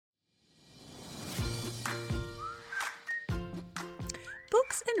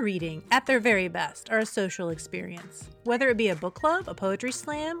Books and reading, at their very best, are a social experience. Whether it be a book club, a poetry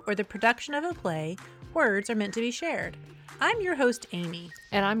slam, or the production of a play, words are meant to be shared. I'm your host, Amy.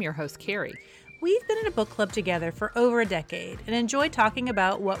 And I'm your host, Carrie. We've been in a book club together for over a decade and enjoy talking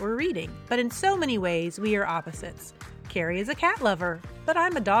about what we're reading, but in so many ways, we are opposites. Carrie is a cat lover, but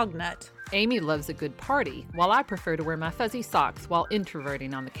I'm a dog nut. Amy loves a good party, while I prefer to wear my fuzzy socks while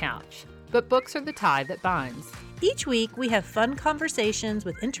introverting on the couch. But books are the tie that binds. Each week, we have fun conversations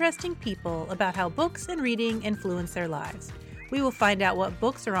with interesting people about how books and reading influence their lives. We will find out what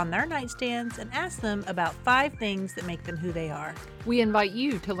books are on their nightstands and ask them about 5 things that make them who they are. We invite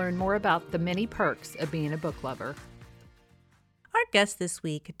you to learn more about the many perks of being a book lover. Our guest this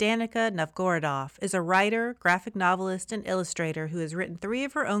week, Danica Novgorodoff, is a writer, graphic novelist, and illustrator who has written 3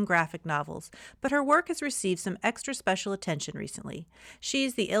 of her own graphic novels, but her work has received some extra special attention recently. She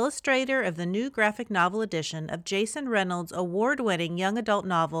is the illustrator of the new graphic novel edition of Jason Reynolds' award-winning young adult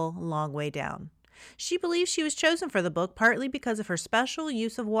novel, Long Way Down. She believes she was chosen for the book partly because of her special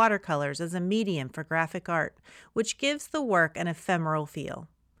use of watercolors as a medium for graphic art, which gives the work an ephemeral feel.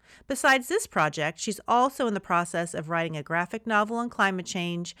 Besides this project, she's also in the process of writing a graphic novel on climate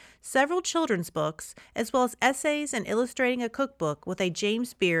change, several children's books, as well as essays and illustrating a cookbook with a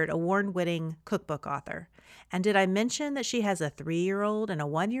James Beard award-winning cookbook author. And did I mention that she has a 3-year-old and a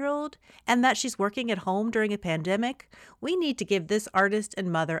 1-year-old, and that she's working at home during a pandemic? We need to give this artist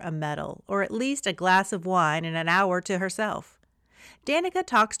and mother a medal, or at least a glass of wine and an hour to herself. Danica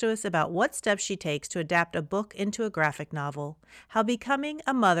talks to us about what steps she takes to adapt a book into a graphic novel, how becoming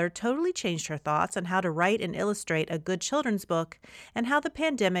a mother totally changed her thoughts on how to write and illustrate a good children's book, and how the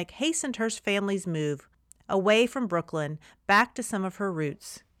pandemic hastened her family's move away from Brooklyn back to some of her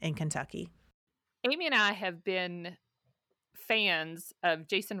roots in Kentucky. Amy and I have been fans of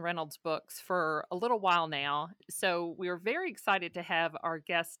Jason Reynolds' books for a little while now, so we are very excited to have our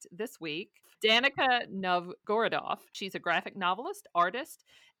guest this week, Danica Novgorodoff. She's a graphic novelist, artist,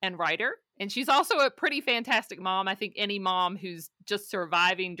 and writer, and she's also a pretty fantastic mom. I think any mom who's just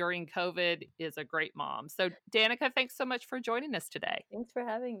surviving during COVID is a great mom. So Danica, thanks so much for joining us today. Thanks for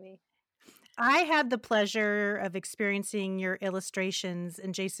having me. I had the pleasure of experiencing your illustrations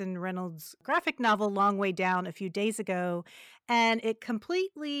in Jason Reynolds' graphic novel, Long Way Down, a few days ago, and it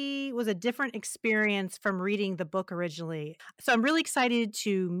completely was a different experience from reading the book originally. So I'm really excited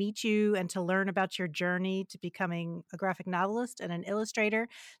to meet you and to learn about your journey to becoming a graphic novelist and an illustrator.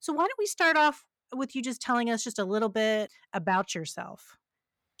 So why don't we start off with you just telling us just a little bit about yourself?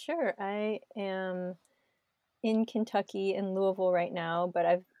 Sure. I am in Kentucky, in Louisville right now, but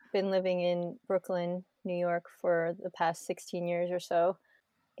I've been living in Brooklyn, New York for the past 16 years or so.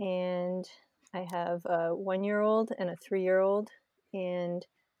 And I have a 1-year-old and a 3-year-old. And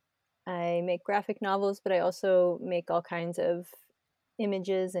I make graphic novels, but I also make all kinds of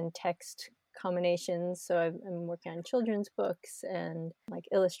images and text combinations. So I'm working on children's books and like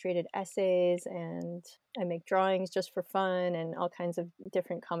illustrated essays, and I make drawings just for fun and all kinds of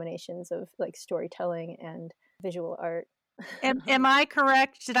different combinations of like storytelling and visual art. Am I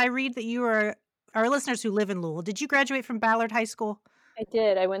correct? Did I read that you were, our listeners who live in Louisville, did you graduate from Ballard High School? I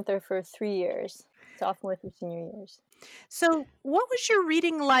did. I went there for 3 years, sophomore through senior years. So what was your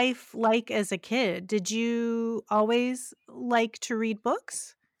reading life like as a kid? Did you always like to read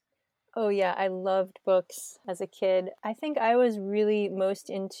books? Oh yeah, I loved books as a kid. I think I was really most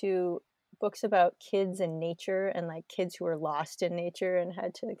into books about kids and nature, and like kids who were lost in nature and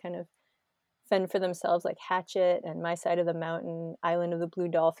had to kind of fend for themselves, like Hatchet and My Side of the Mountain, Island of the Blue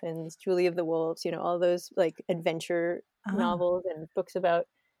Dolphins, Julie of the Wolves, all those like adventure novels and books about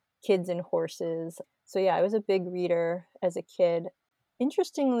kids and horses. So yeah, I was a big reader as a kid.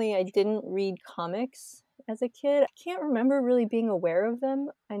 Interestingly, I didn't read comics as a kid. I can't remember really being aware of them.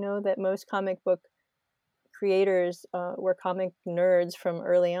 I know that most comic book creators were comic nerds from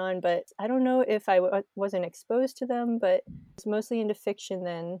early on, but I don't know if I wasn't exposed to them, but I was mostly into fiction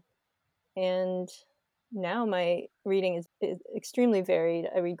then. And now my reading is extremely varied.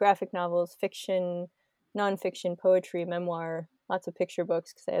 I read graphic novels, fiction, nonfiction, poetry, memoir, lots of picture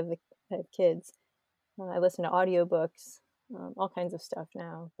books because I have kids. I listen to audiobooks, all kinds of stuff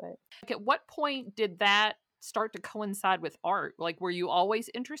now. But at what point did that start to coincide with art? Like, were you always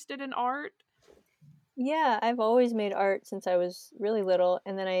interested in art? Yeah, I've always made art since I was really little.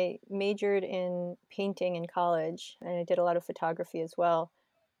 And then I majored in painting in college, and I did a lot of photography as well.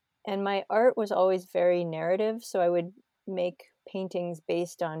 And my art was always very narrative, so I would make paintings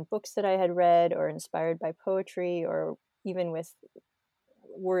based on books that I had read or inspired by poetry or even with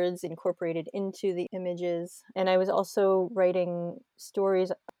words incorporated into the images. And I was also writing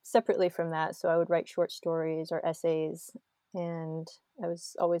stories separately from that, so I would write short stories or essays and I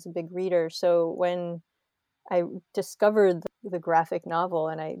was always a big reader. So when I discovered the graphic novel,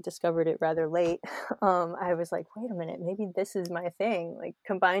 and I discovered it rather late, I was like, wait a minute, maybe this is my thing. Like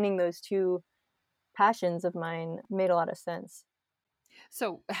combining those two passions of mine made a lot of sense.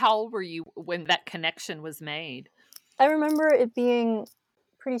 So, how old were you when that connection was made? I remember it being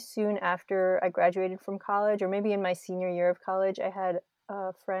pretty soon after I graduated from college, or maybe in my senior year of college. I had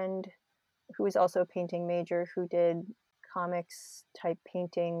a friend who was also a painting major who did comics type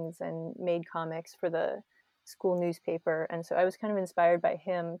paintings and made comics for the school newspaper. And so I was kind of inspired by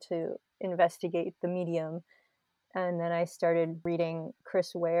him to investigate the medium. And then I started reading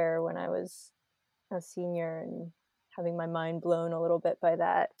Chris Ware when I was a senior and having my mind blown a little bit by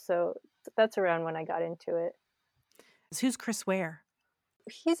that. So that's around when I got into it. Who's Chris Ware?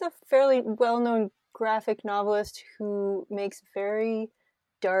 He's a fairly well-known graphic novelist who makes very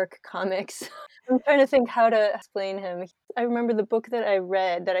dark comics. I'm trying to think how to explain him. I remember the book that I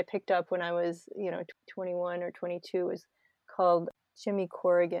read that I picked up when I was, 21 or 22 was called Jimmy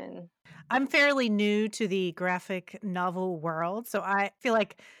Corrigan. I'm fairly new to the graphic novel world, so I feel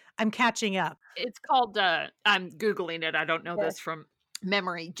like I'm catching up. It's called, I'm Googling it. I don't know Yes, this from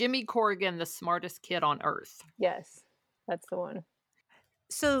memory. Jimmy Corrigan, the smartest kid on earth. yes, that's the one.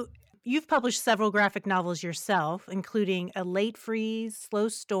 So you've published several graphic novels yourself, including A Late Freeze, Slow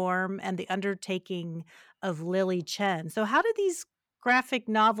Storm, and The Undertaking of Lily Chen. So how did these graphic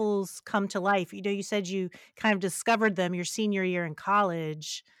novels come to life? You said you kind of discovered them your senior year in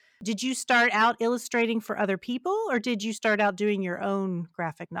college. Did you start out illustrating for other people, or did you start out doing your own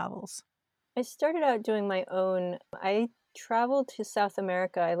graphic novels? I started out doing my own. I traveled to South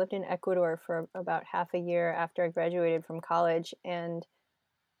America. I lived in Ecuador for about half a year after I graduated from college, and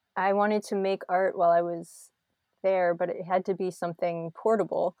I wanted to make art while I was there, but it had to be something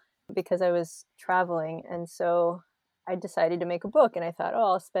portable because I was traveling. And so I decided to make a book, and I thought,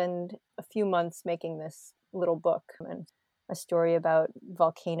 oh, I'll spend a few months making this little book and a story about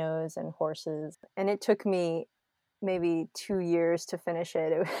volcanoes and horses. And it took me maybe 2 years to finish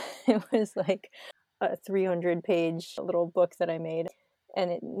it. It was like a 300-page little book that I made,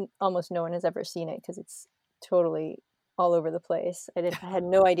 and almost no one has ever seen it because it's totally all over the place. I had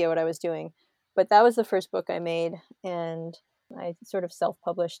no idea what I was doing, but that was the first book I made, and I sort of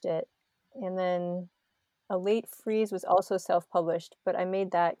self-published it. And then A Late Freeze was also self-published, but I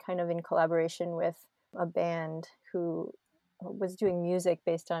made that kind of in collaboration with a band who was doing music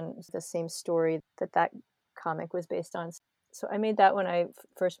based on the same story that comic was based on. So I made that when I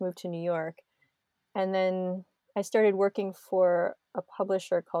first moved to New York. And then I started working for a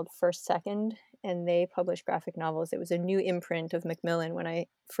publisher called First Second, and they published graphic novels. It was a new imprint of Macmillan when I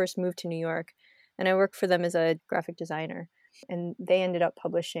first moved to New York. And I worked for them as a graphic designer. And they ended up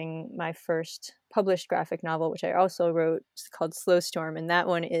publishing my first published graphic novel, which I also wrote. It's called Slow Storm. And that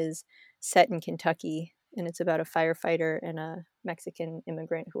one is set in Kentucky. And it's about a firefighter and a Mexican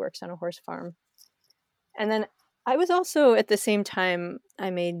immigrant who works on a horse farm. And then I was also, at the same time,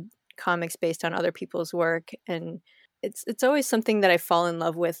 I made comics based on other people's work, and it's always something that I fall in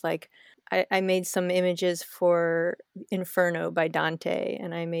love with. Like I made some images for Inferno by Dante,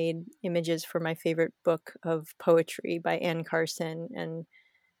 and I made images for my favorite book of poetry by Anne Carson, and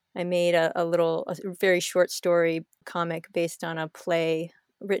I made a very short story comic based on a play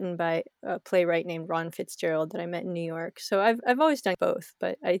written by a playwright named Ron Fitzgerald that I met in New York. So I've always done both,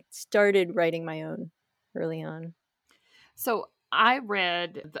 but I started writing my own early on. So I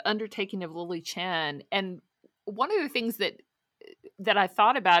read The Undertaking of Lily Chen, and one of the things that I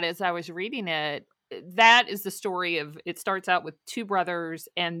thought about as I was reading it, that is the story of, it starts out with two brothers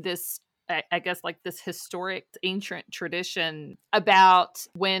and this, I guess, like this historic ancient tradition about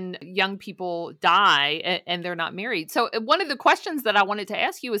when young people die and they're not married. So one of the questions that I wanted to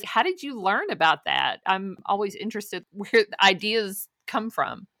ask you is, how did you learn about that? I'm always interested where the ideas come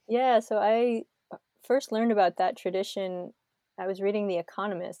from. Yeah, so I first learned about that tradition. I was reading The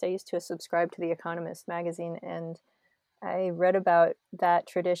Economist. I used to subscribe to The Economist magazine, and I read about that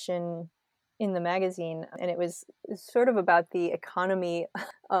tradition in the magazine, and it was sort of about the economy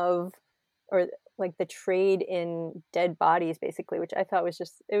of, or like the trade in dead bodies, basically, which I thought was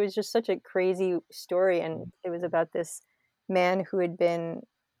just such a crazy story. And it was about this man who had been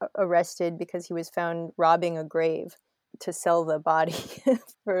arrested because he was found robbing a grave to sell the body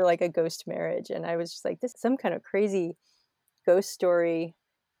for like a ghost marriage. And I was just like, this is some kind of crazy ghost story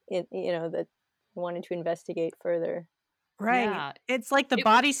that I wanted to investigate further. Right. Yeah. It's like the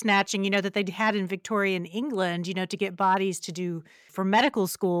body snatching, that they had in Victorian England, to get bodies to do for medical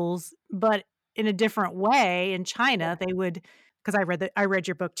schools, but in a different way in China, Yeah. they would, because I read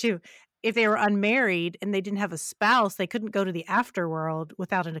your book too. if they were unmarried and they didn't have a spouse, they couldn't go to the afterworld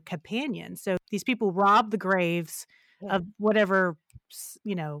without a companion. So these people rob the graves of whatever,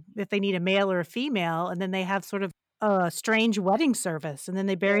 if they need a male or a female, and then they have sort of a strange wedding service, and then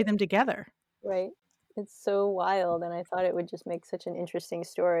they bury them together. Right. It's so wild, and I thought it would just make such an interesting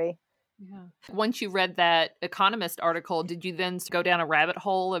story. Yeah. Once you read that Economist article, did you then go down a rabbit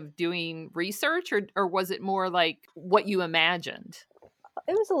hole of doing research, or was it more like what you imagined?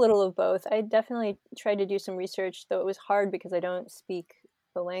 It was a little of both. I definitely tried to do some research, though it was hard because I don't speak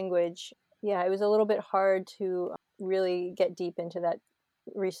the language. Yeah, it was a little bit hard to really get deep into that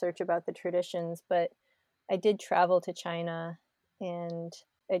research about the traditions, but I did travel to China, and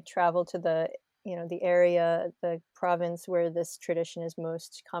I traveled to the area, the province where this tradition is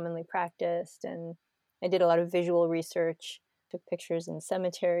most commonly practiced, and I did a lot of visual research, took pictures in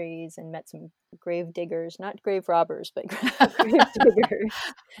cemeteries, and met some grave diggers, not grave robbers, but grave diggers.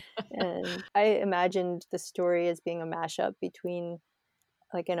 And I imagined the story as being a mashup between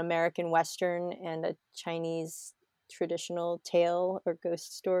like an American Western and a Chinese traditional tale or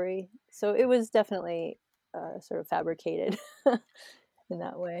ghost story. So it was definitely sort of fabricated in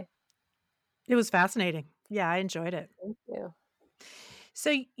that way. It was fascinating. Yeah, I enjoyed it. Thank you.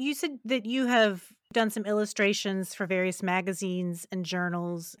 So you said that you have done some illustrations for various magazines and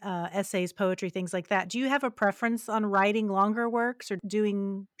journals, essays, poetry, things like that. Do you have a preference on writing longer works or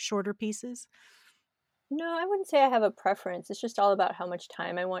doing shorter pieces? No, I wouldn't say I have a preference. It's just all about how much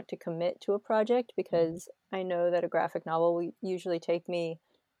time I want to commit to a project, because I know that a graphic novel will usually take me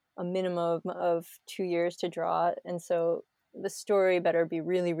a minimum of 2 years to draw. And so the story better be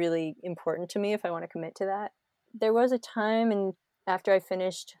really, really important to me if I want to commit to that. There was a time after I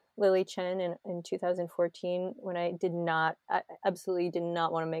finished Lily Chen in 2014 when I absolutely did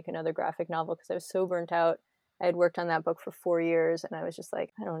not want to make another graphic novel because I was so burnt out. I had worked on that book for 4 years, and I was just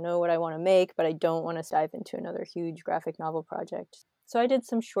like, I don't know what I want to make, but I don't want to dive into another huge graphic novel project. So I did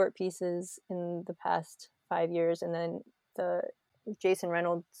some short pieces in the past 5 years, and then the Jason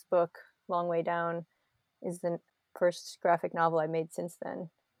Reynolds book, Long Way Down, is the first graphic novel I made since then.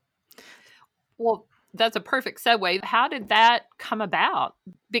 Well, that's a perfect segue. How did that come about?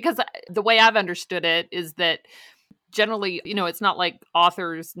 Because the way I've understood it is that generally, it's not like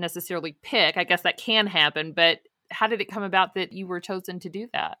authors necessarily pick. I guess that can happen, but how did it come about that you were chosen to do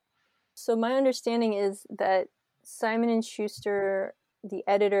that? So my understanding is that Simon & Schuster, the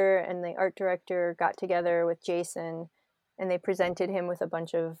editor and the art director, got together with Jason, and they presented him with a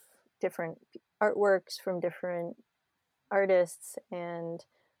bunch of different artworks from different artists and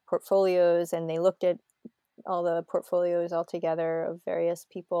portfolios, and they looked at all the portfolios all together of various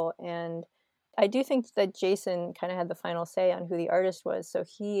people. And I do think that Jason kind of had the final say on who the artist was, so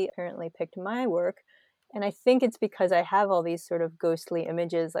he apparently picked my work. And I think it's because I have all these sort of ghostly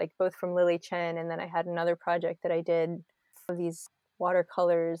images, like both from Lily Chen, and then I had another project that I did of these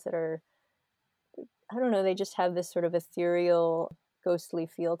watercolors that are, I don't know, they just have this sort of ethereal, ghostly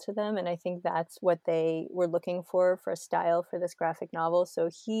feel to them. And I think that's what they were looking for a style for this graphic novel. So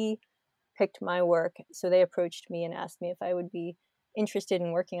he picked my work. So they approached me and asked me if I would be interested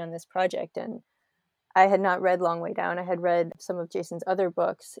in working on this project. And I had not read Long Way Down. I had read some of Jason's other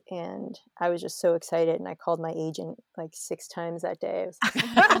books, and I was just so excited. And I called my agent like 6 times that day. I was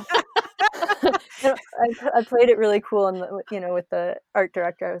like, I played it really cool, and with the art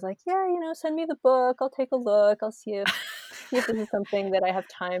director, I was like, yeah, send me the book. I'll take a look. I'll see if this is something that I have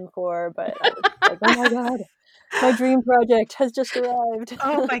time for. But I was like, oh my God, my dream project has just arrived.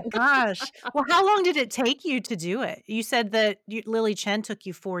 Oh my gosh. Well, how long did it take you to do it? You said that Lily Chen took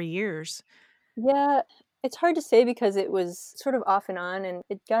you 4 years. Yeah, it's hard to say because it was sort of off and on, and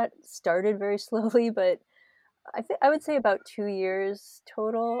it got started very slowly, but I would say about 2 years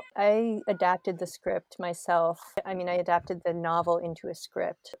total. I adapted the script myself. I mean, I adapted the novel into a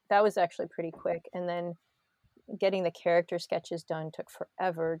script. That was actually pretty quick. And then getting the character sketches done took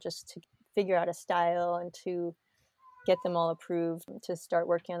forever, just to figure out a style and to get them all approved to start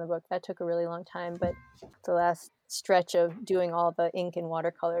working on the book. That took a really long time. But the last stretch of doing all the ink and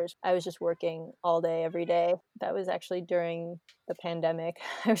watercolors, I was just working all day, every day. That was actually during the pandemic.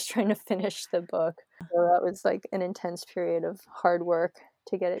 I was trying to finish the book. So that was like an intense period of hard work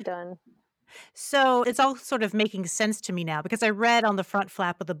to get it done. So it's all sort of making sense to me now, because I read on the front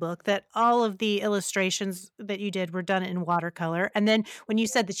flap of the book that all of the illustrations that you did were done in watercolor. And then when you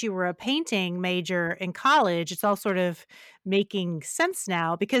said that you were a painting major in college, it's all sort of making sense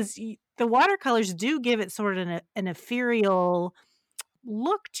now, because the watercolors do give it sort of an ethereal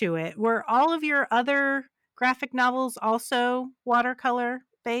look to it. Were all of your other graphic novels also watercolor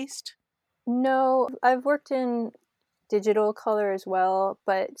based? No, I've worked in digital color as well,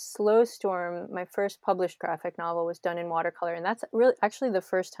 but Slow Storm, my first published graphic novel, was done in watercolor, and that's really actually the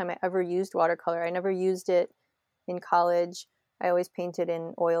first time I ever used watercolor. I never used it in college. I always painted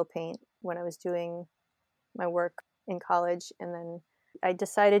in oil paint when I was doing my work in college, and then I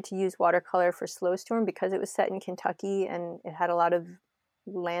decided to use watercolor for Slow Storm because it was set in Kentucky and it had a lot of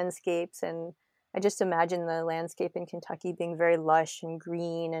landscapes, and I just imagined the landscape in Kentucky being very lush and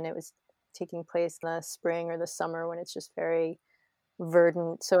green, and it was taking place in the spring or the summer when it's just very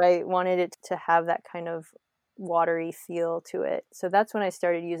verdant. So I wanted it to have that kind of watery feel to it. So that's when I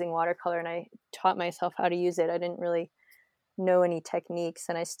started using watercolor, and I taught myself how to use it. I didn't really know any techniques,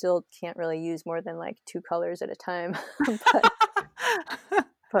 and I still can't really use more than like 2 colors at a time. but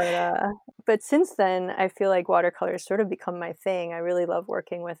but but since then, I feel like watercolor has sort of become my thing. I really love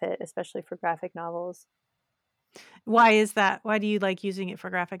working with it, especially for graphic novels. Why is that? Why do you like using it for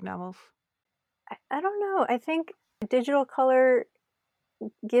graphic novels? I don't know. I think digital color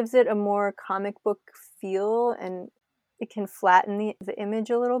gives it a more comic book feel, and it can flatten the image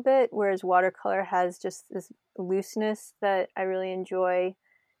a little bit, whereas watercolor has just this looseness that I really enjoy.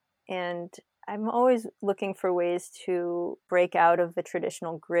 And I'm always looking for ways to break out of the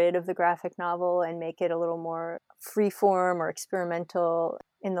traditional grid of the graphic novel and make it a little more freeform or experimental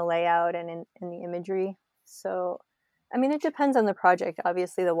in the layout and in the imagery. So, I mean, it depends on the project.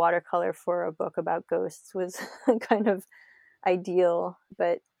 Obviously, the watercolor for a book about ghosts was kind of ideal,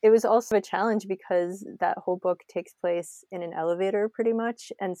 but it was also a challenge because that whole book takes place in an elevator pretty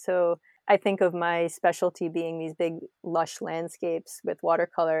much. And so I think of my specialty being these big lush landscapes with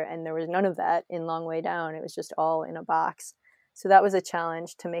watercolor, and there was none of that in Long Way Down. It was just all in a box. So that was a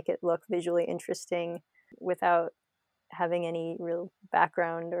challenge to make it look visually interesting without having any real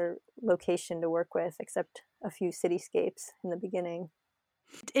background or location to work with except a few cityscapes in the beginning.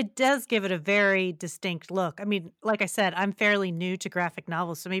 It does give it a very distinct look. I mean, like I said, I'm fairly new to graphic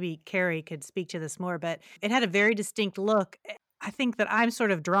novels, so maybe Carrie could speak to this more, but it had a very distinct look. I think that I'm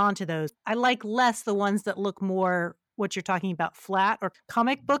sort of drawn to those. I like less the ones that look more what you're talking about, flat or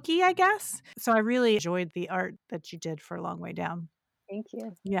comic booky, I guess. So I really enjoyed the art that you did for A Long Way Down. Thank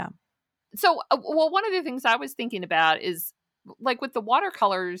you. Yeah. So, well, one of the things I was thinking about is like with the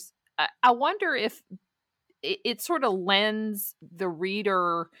watercolors, I wonder if it sort of lends the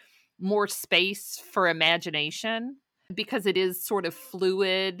reader more space for imagination because it is sort of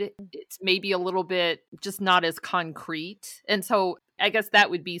fluid. It's maybe a little bit just not as concrete. And so I guess that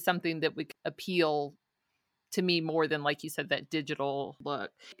would be something that would appeal to me more than, like you said, that digital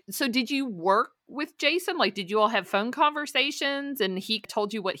look. So did you work with Jason? Like, did you all have phone conversations and he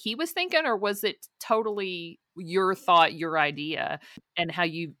told you what he was thinking, or was it totally your thought, your idea, and how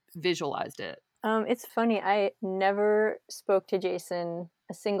you visualized it? It's funny. I never spoke to Jason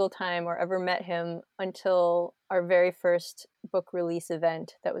a single time or ever met him until our very first book release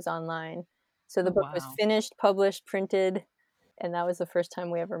event that was online. So the Oh, book was wow. finished, published, printed, and that was the first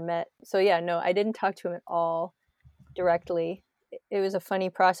time we ever met. So yeah, no, I didn't talk to him at all directly. It was a funny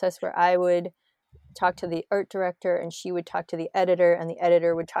process where I would talk to the art director and she would talk to the editor and the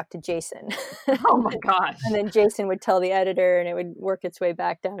editor would talk to Jason. Oh my gosh. And then Jason would tell the editor and it would work its way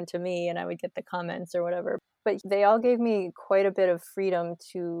back down to me and I would get the comments or whatever. But they all gave me quite a bit of freedom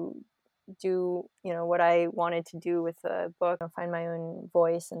to do, what I wanted to do with the book, find my own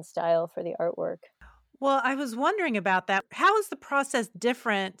voice and style for the artwork. Well, I was wondering about that. How is the process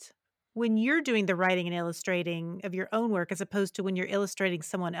different when you're doing the writing and illustrating of your own work as opposed to when you're illustrating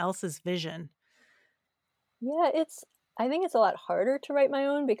someone else's vision? Yeah, I think it's a lot harder to write my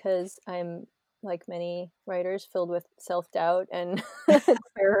own because I'm, like many writers, filled with self-doubt and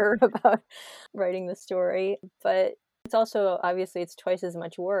terror about writing the story. But it's also, obviously, it's twice as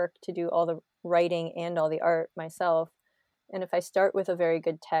much work to do all the writing and all the art myself. And if I start with a very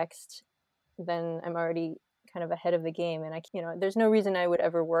good text, then I'm already kind of ahead of the game. And there's no reason I would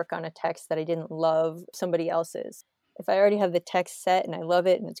ever work on a text that I didn't love somebody else's. If I already have the text set and I love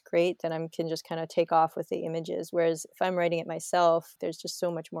it and it's great, then I can just kind of take off with the images. Whereas if I'm writing it myself, there's just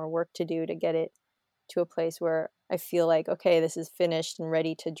so much more work to do to get it to a place where I feel like, okay, this is finished and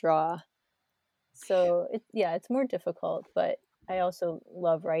ready to draw. So it's more difficult, but I also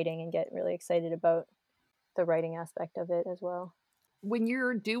love writing and get really excited about the writing aspect of it as well. When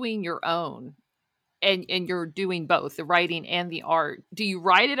you're doing your own and you're doing both the writing and the art, do you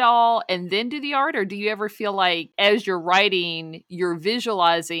write it all and then do the art, or do you ever feel like as you're writing you're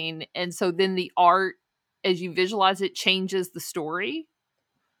visualizing and so then the art as you visualize it changes the story?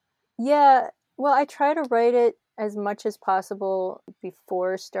 Yeah, well, I try to write it as much as possible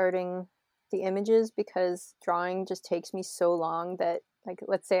before starting the images because drawing just takes me so long that Like,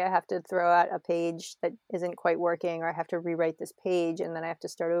 let's say I have to throw out a page that isn't quite working, or I have to rewrite this page and then I have to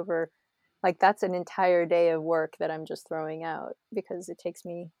start over. Like, that's an entire day of work that I'm just throwing out because it takes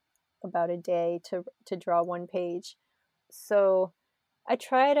me about a day to draw one page. So I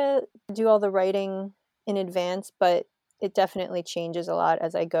try to do all the writing in advance, but it definitely changes a lot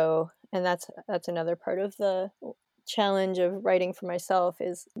as I go. And that's another part of the challenge of writing for myself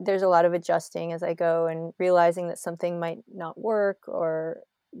is there's a lot of adjusting as I go and realizing that something might not work or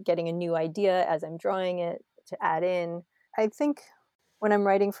getting a new idea as I'm drawing it to add in. I think when I'm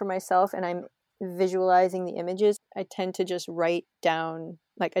writing for myself and I'm visualizing the images, I tend to just write down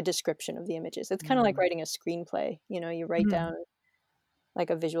like a description of the images. It's kind of like writing a screenplay. You write down like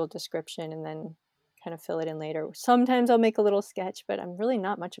a visual description and then kind of fill it in later. Sometimes I'll make a little sketch, but I'm really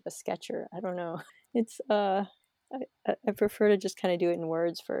not much of a sketcher. I don't know. It's I prefer to just kind of do it in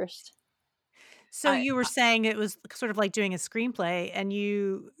words first. So you were saying it was sort of like doing a screenplay, and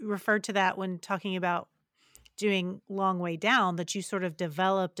you referred to that when talking about doing Long Way Down, that you sort of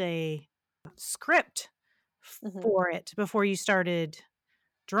developed a script for it before you started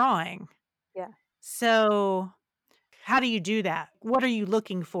drawing. Yeah. So how do you do that? What are you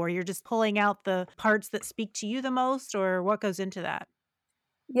looking for? You're just pulling out the parts that speak to you the most, or what goes into that?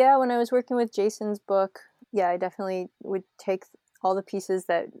 Yeah, when I was working with Jason's book, yeah, I definitely would take all the pieces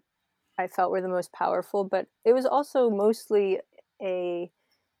that I felt were the most powerful, but it was also mostly a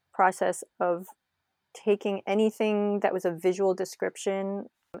process of taking anything that was a visual description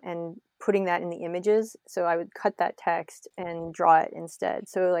and putting that in the images. So I would cut that text and draw it instead.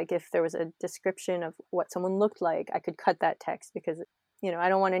 So like if there was a description of what someone looked like, I could cut that text because I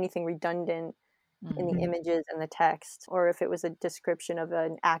don't want anything redundant in the images and the text. Or if it was a description of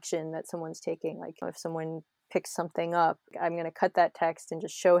an action that someone's taking, like if someone picks something up, I'm going to cut that text and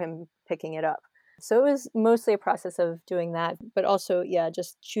just show him picking it up. So it was mostly a process of doing that, but also, yeah,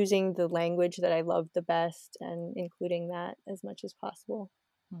 just choosing the language that I loved the best and including that as much as possible.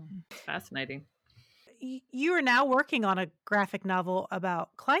 Fascinating. You are now working on a graphic novel about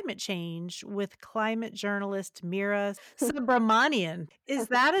climate change with climate journalist Mira Subramanian. Is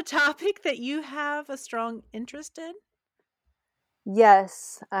that a topic that you have a strong interest in?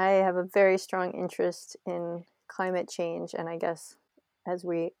 Yes, I have a very strong interest in climate change, and I guess, as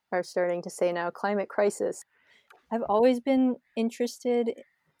we are starting to say now, climate crisis. I've always been interested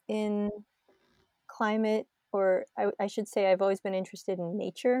in climate, or I should say, I've always been interested in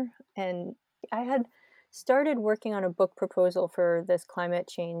nature. And I had started working on a book proposal for this climate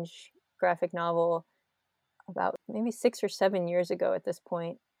change graphic novel about maybe 6 or 7 years ago at this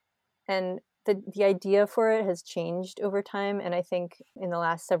point. And the idea for it has changed over time. And I think in the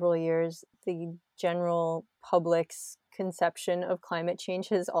last several years, the general public's conception of climate change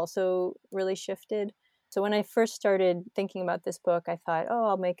has also really shifted. So when I first started thinking about this book, I thought, oh,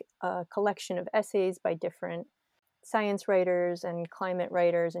 I'll make a collection of essays by different science writers and climate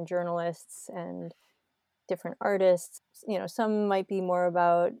writers and journalists and different artists. Some might be more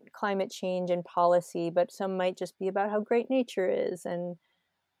about climate change and policy, but some might just be about how great nature is and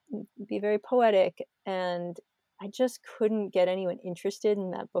be very poetic. And I just couldn't get anyone interested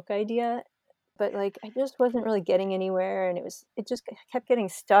in that book idea. But like I just wasn't really getting anywhere, and it just kept getting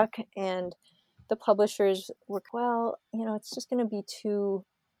stuck. And the publishers were, well, it's just going to be too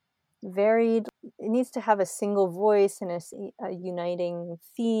varied. It needs to have a single voice and a uniting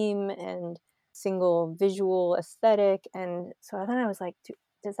theme and single visual aesthetic. And so then I was like,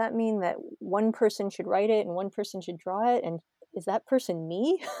 does that mean that one person should write it and one person should draw it? And is that person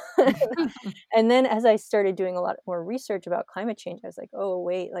me? And then as I started doing a lot more research about climate change, I was like, oh,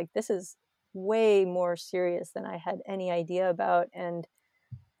 wait, like this is way more serious than I had any idea about. And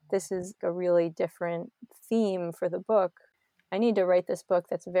this is a really different theme for the book. I need to write this book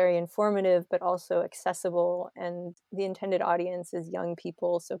that's very informative, but also accessible. And the intended audience is young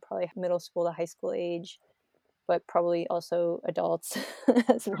people, so probably middle school to high school age, but probably also adults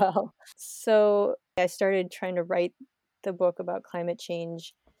as well. So I started trying to write the book about climate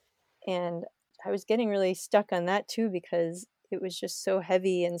change, and I was getting really stuck on that too, because it was just so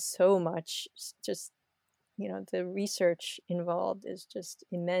heavy and so much just, the research involved is just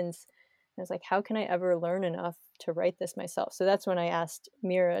immense. I was like, how can I ever learn enough to write this myself? So that's when I asked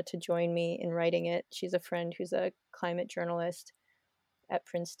Mira to join me in writing it. She's a friend who's a climate journalist at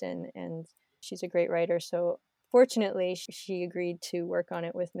Princeton, and she's a great writer. So fortunately, she agreed to work on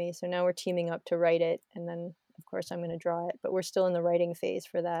it with me. So now we're teaming up to write it, and then of course I'm going to draw it. But we're still in the writing phase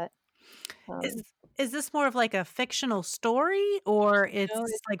for that. Is this more of like a fictional story, or it's No,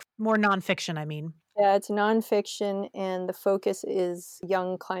 like more nonfiction? I mean, yeah, it's nonfiction, and the focus is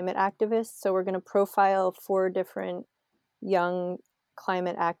young climate activists. So we're going to profile 4 different young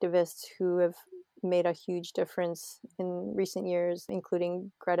climate activists who have made a huge difference in recent years,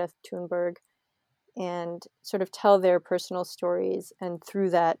 including Greta Thunberg, and sort of tell their personal stories, and through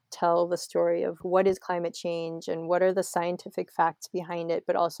that tell the story of what is climate change and what are the scientific facts behind it,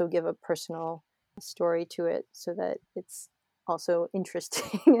 but also give a personal story to it so that it's also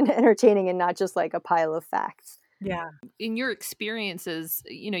interesting and entertaining and not just like a pile of facts. Yeah. In your experiences,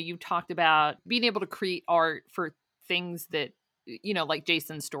 you talked about being able to create art for things that, like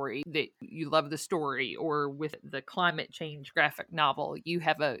Jason's story, that you love the story, or with the climate change graphic novel, you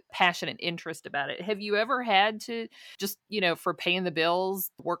have a passionate interest about it. Have you ever had to just, for paying the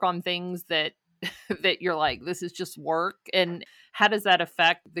bills, work on things that that you're like, this is just work? And how does that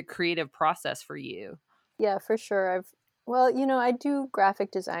affect the creative process for you? Yeah, for sure. I do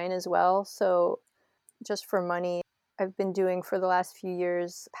graphic design as well. So just for money, I've been doing for the last few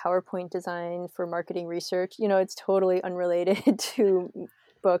years PowerPoint design for marketing research. It's totally unrelated to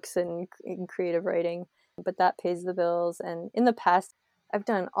books and creative writing, but that pays the bills. And in the past, I've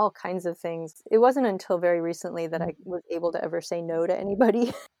done all kinds of things. It wasn't until very recently that I was able to ever say no to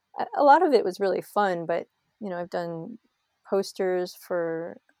anybody. A lot of it was really fun, but I've done posters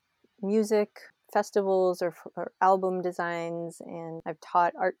for music festivals or album designs, and I've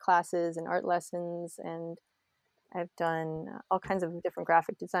taught art classes and art lessons, and I've done all kinds of different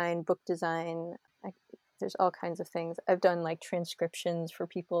graphic design, book design. There's all kinds of things. I've done like transcriptions for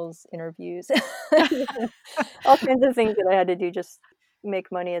people's interviews. All kinds of things that I had to do just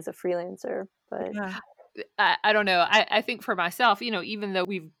make money as a freelancer. But Yeah. I don't know. I think for myself, even though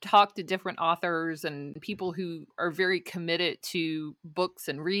we've talked to different authors and people who are very committed to books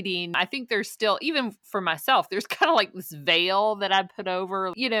and reading, I think there's still, even for myself, there's kind of like this veil that I put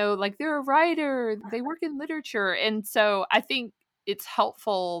over, like they're a writer, they work in literature. And so I think it's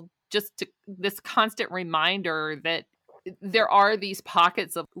helpful just to this constant reminder that there are these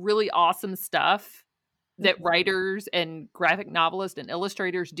pockets of really awesome stuff that writers and graphic novelists and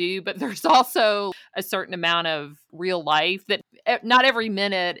illustrators do, but there's also a certain amount of real life that not every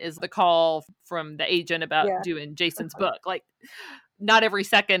minute is the call from the agent about yeah. doing Jason's book. Like, not every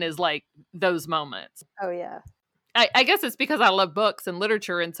second is like those moments. Oh, yeah. I guess it's because I love books and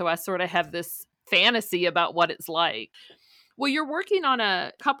literature, and so I sort of have this fantasy about what it's like. Well, you're working on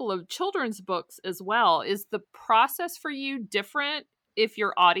a couple of children's books as well. Is the process for you different if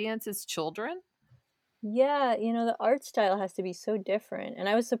your audience is children? Yeah, the art style has to be so different. And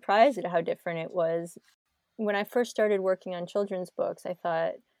I was surprised at how different it was. When I first started working on children's books, I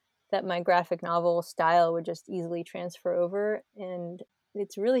thought that my graphic novel style would just easily transfer over. And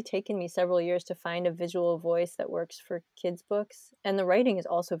it's really taken me several years to find a visual voice that works for kids' books. And the writing is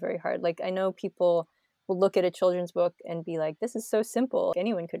also very hard. Like, I know people will look at a children's book and be like, this is so simple.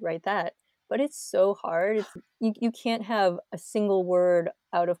 Anyone could write that. But it's so hard. You can't have a single word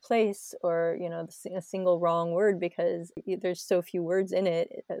out of place, or a single wrong word, because there's so few words in it.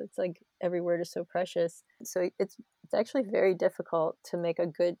 It's like every word is so precious. So it's actually very difficult to make a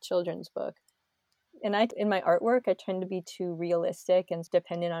good children's book. And in my artwork, I tend to be too realistic and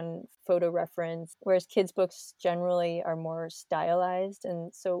dependent on photo reference, whereas kids' books generally are more stylized.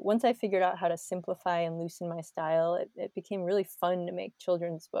 And so once I figured out how to simplify and loosen my style, it became really fun to make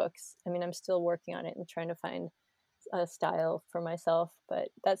children's books. I mean, I'm still working on it and trying to find a style for myself, but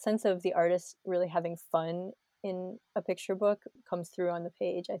that sense of the artist really having fun in a picture book comes through on the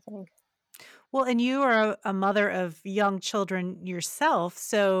page, I think. Well, and you are a mother of young children yourself,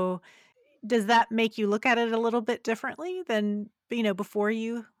 so does that make you look at it a little bit differently than, before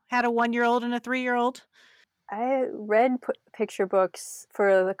you had a 1-year-old and a 3-year-old? I read picture books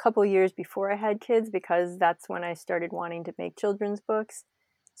for a couple years before I had kids, because that's when I started wanting to make children's books.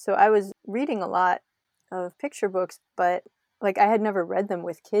 So I was reading a lot of picture books, but like I had never read them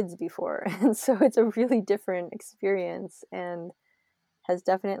with kids before. And so it's a really different experience and has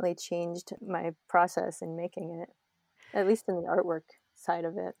definitely changed my process in making it, at least in the artwork side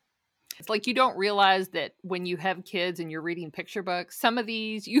of it. It's like you don't realize that when you have kids and you're reading picture books, some of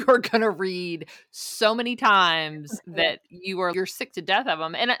these you are going to read so many times that you're sick to death of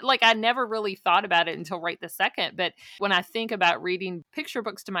them. And like, I never really thought about it until right this second. But when I think about reading picture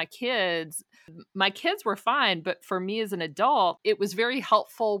books to my kids were fine. But for me as an adult, it was very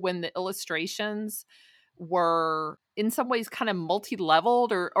helpful when the illustrations were in some ways kind of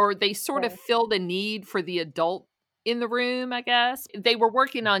multi-leveled, or they sort of filled a need for the adult in the room, I guess. They were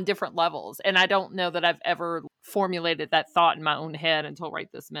working on different levels, and I don't know that I've ever formulated that thought in my own head until right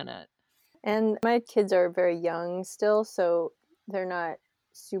this minute. And my kids are very young still, so they're not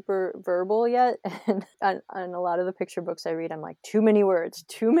super verbal yet. And on a lot of the picture books I read, I'm like, too many words.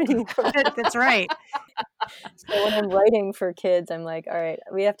 That's right. So when I'm writing for kids, I'm like, all right,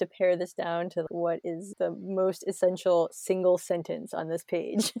 we have to pare this down to what is the most essential single sentence on this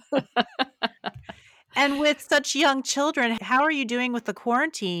page. And with such young children, how are you doing with the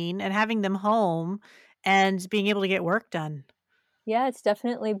quarantine and having them home and being able to get work done? Yeah, it's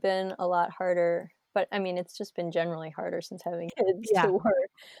definitely been a lot harder, but I mean, it's just been generally harder since having kids to Yeah. work.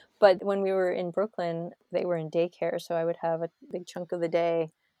 But when we were in Brooklyn, they were in daycare, so I would have a big chunk of the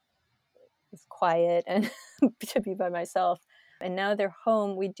day is quiet and to be by myself. And now they're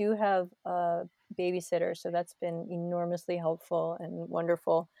home. We do have a babysitter, so that's been enormously helpful and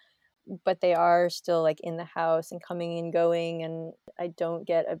wonderful. But they are still like in the house and coming and going, and I don't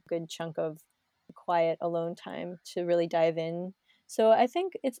get a good chunk of quiet alone time to really dive in. So I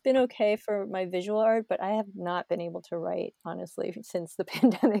think it's been okay for my visual art, but I have not been able to write honestly since the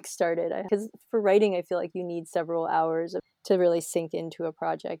pandemic started. Because for writing, I feel like you need several hours to really sink into a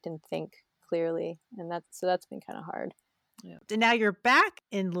project and think clearly, and that's been kind of hard. Yeah. And now you're back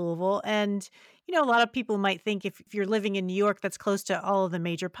in Louisville. And, a lot of people might think if you're living in New York, that's close to all of the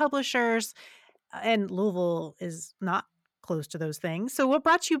major publishers. And Louisville is not close to those things. So what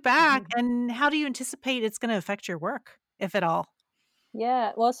brought you back and how do you anticipate it's going to affect your work, if at all?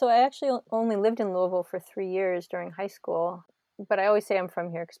 Yeah, well, so I actually only lived in Louisville for 3 years during high school, but I always say I'm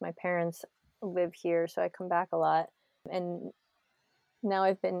from here because my parents live here, so I come back a lot. And now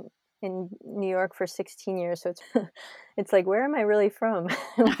I've been in New York for 16 years, so it's it's like, where am I really from?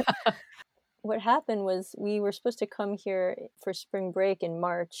 What happened was we were supposed to come here for spring break in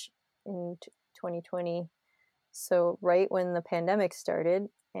March in 2020. So right when the pandemic started,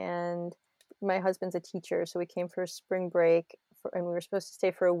 and my husband's a teacher, so we came for spring break and we were supposed to stay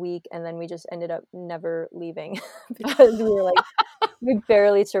for a week, and then we just ended up never leaving because we were like, we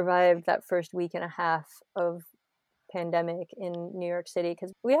barely survived that first week and a half of pandemic in New York City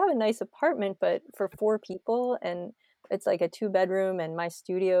because we have a nice apartment, but for 4 people, and it's like a 2 bedroom, and my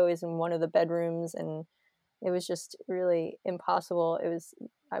studio is in one of the bedrooms, and it was just really impossible.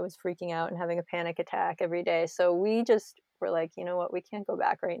 I was freaking out and having a panic attack every day. So we just were like, you know what, we can't go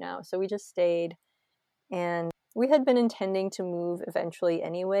back right now. So we just stayed, and we had been intending to move eventually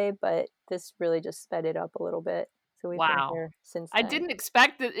anyway, but this really just sped it up a little bit. So we've been Wow. here since I then. didn't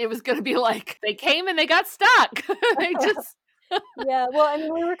expect that it was going to be like they came and they got stuck. They just Yeah, well, I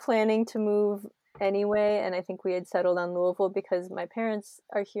mean, we were planning to move anyway, and I think we had settled on Louisville because my parents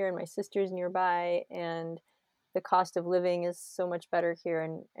are here and my sister's nearby, and the cost of living is so much better here,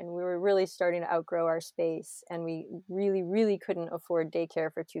 and we were really starting to outgrow our space, and we really, really couldn't afford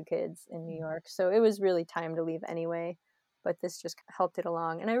daycare for 2 kids in New York. So it was really time to leave anyway, but this just helped it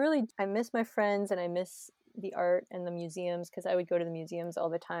along. And I miss my friends and I miss the art and the museums because I would go to the museums all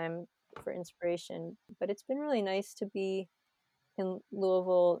the time for inspiration. But it's been really nice to be in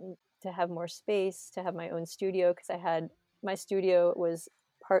Louisville, to have more space, to have my own studio, because I had my studio was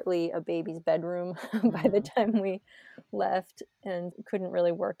partly a baby's bedroom by the time we left, and couldn't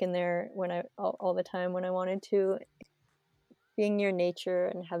really work in there when all the time when I wanted to. Being near nature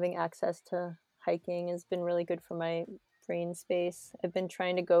and having access to hiking has been really good for my brain space. I've been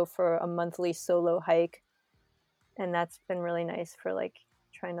trying to go for a monthly solo hike, and that's been really nice for like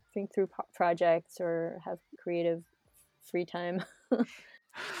trying to think through projects or have creative free time.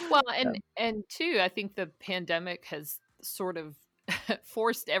 well, So. and too, I think the pandemic has sort of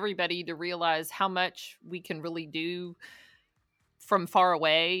forced everybody to realize how much we can really do from far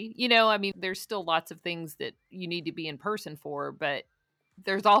away. I mean, there's still lots of things that you need to be in person for, but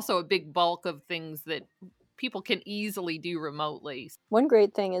there's also a big bulk of things that people can easily do remotely. One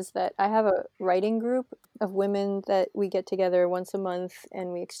great thing is that I have a writing group of women that we get together once a month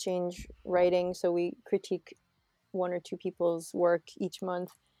and we exchange writing. So we critique 1 or 2 people's work each month.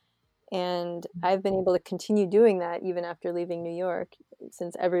 And I've been able to continue doing that even after leaving New York,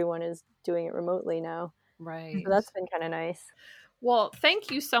 since everyone is doing it remotely now. Right. So that's been kind of nice. Well,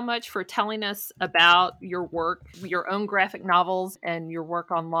 thank you so much for telling us about your work, your own graphic novels, and your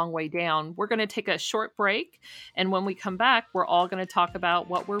work on Long Way Down. We're going to take a short break, and when we come back, we're all going to talk about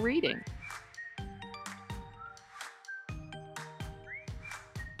what we're reading.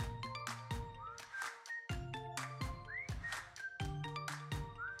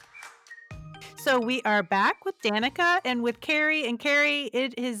 So we are back with Danica and with Carrie. And Carrie,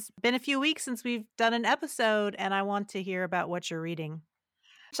 it has been a few weeks since we've done an episode, and I want to hear about what you're reading.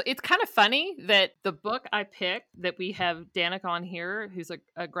 So it's kind of funny that the book I picked, that we have Danica on here, who's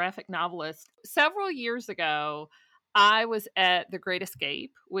a graphic novelist, several years ago, I was at The Great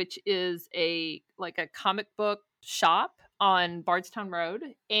Escape, which is a comic book shop on Bardstown Road,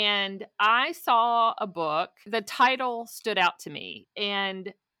 and I saw a book. The title stood out to me,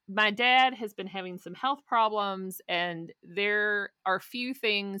 and my dad has been having some health problems, and there are few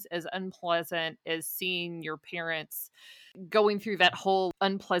things as unpleasant as seeing your parents going through that whole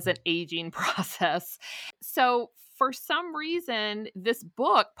unpleasant aging process. So for some reason, this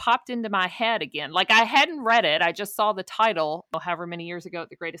book popped into my head again. Like, I hadn't read it. I just saw the title however many years ago at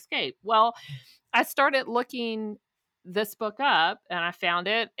The Great Escape. Well, I started looking this book up and I found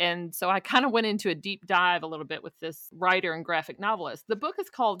it. And so I kind of went into a deep dive a little bit with this writer and graphic novelist. The book is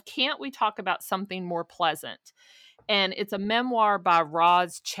called Can't We Talk About Something More Pleasant? And it's a memoir by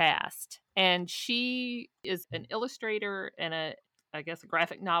Roz Chast. And she is an illustrator and I guess, a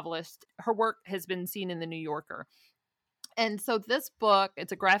graphic novelist. Her work has been seen in the New Yorker. And so this book,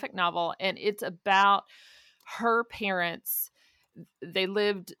 it's a graphic novel, and it's about her parents. They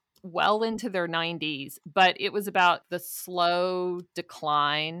lived well into their 90s, but it was about the slow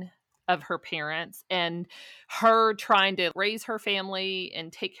decline of her parents and her trying to raise her family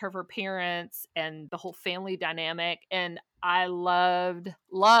and take care of her parents and the whole family dynamic. And I loved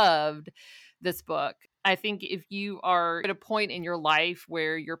this book. I think if you are at a point in your life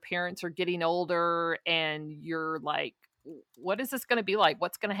where your parents are getting older and you're like, what is this going to be like?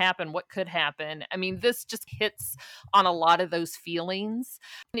 What's going to happen? What could happen? I mean, this just hits on a lot of those feelings.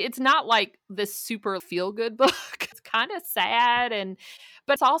 It's not like this super feel good book. It's kind of sad,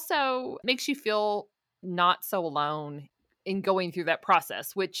 but it's also makes you feel not so alone in going through that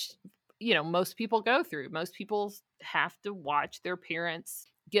process, which, most people go through. Most people have to watch their parents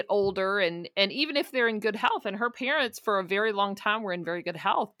get older, and even if they're in good health, and her parents for a very long time were in very good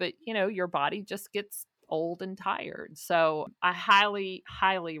health, but your body just gets old and tired. So I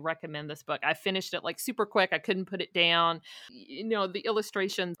highly recommend this book. I finished it like super quick. I couldn't put it down. The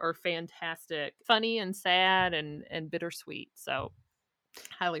illustrations are fantastic, funny and sad and bittersweet. So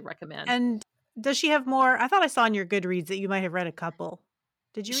highly recommend. And does she have more? I thought I saw in your Goodreads that you might have read a couple.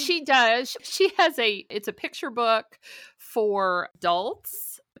 Did you read? She does. She has it's a picture book for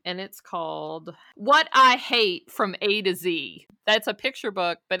adults, and it's called What I Hate from A to Z. That's a picture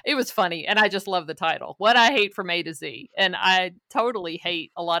book, but it was funny, and I just love the title, What I Hate from A to Z. And I totally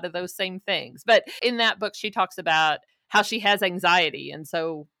hate a lot of those same things. But in that book, she talks about how she has anxiety, and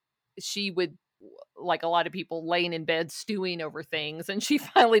so she would, like a lot of people, laying in bed stewing over things, and she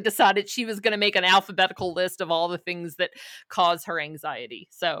finally decided she was going to make an alphabetical list of all the things that cause her anxiety.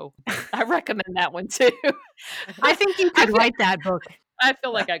 So I recommend that one too. I think you could write that book. I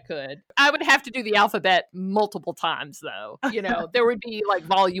feel like I could. I would have to do the alphabet multiple times, though. There would be like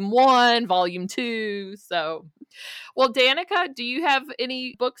volume 1, volume 2. So, well, Danica, do you have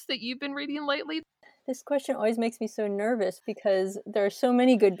any books that you've been reading lately? This question always makes me so nervous because there are so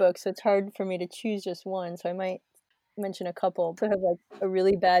many good books, so it's hard for me to choose just one. So I might mention a couple. I have like a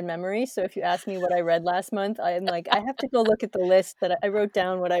really bad memory, so if you ask me what I read last month, I'm like, I have to go look at the list that I wrote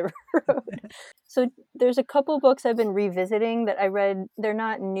down what I wrote. So there's a couple books I've been revisiting that I read. They're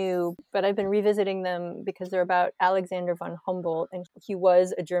not new, but I've been revisiting them because they're about Alexander von Humboldt, and he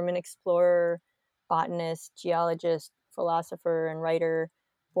was a German explorer, botanist, geologist, philosopher, and writer,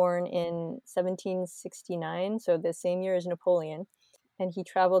 born in 1769, so the same year as Napoleon. And he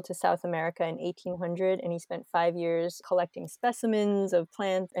traveled to South America in 1800, and he spent 5 years collecting specimens of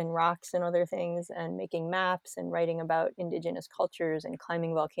plants and rocks and other things, and making maps and writing about indigenous cultures and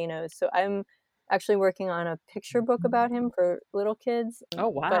climbing volcanoes. So I'm actually working on a picture book about him for little kids. Oh,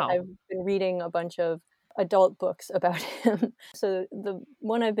 wow. But I've been reading a bunch of adult books about him. So the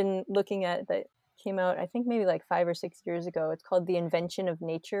one I've been looking at that came out, I think maybe like 5 or 6 years ago, it's called The Invention of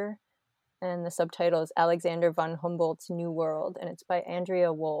Nature. And the subtitle is Alexander von Humboldt's New World, and it's by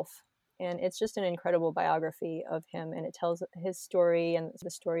Andrew Wulf. And it's just an incredible biography of him, and it tells his story and the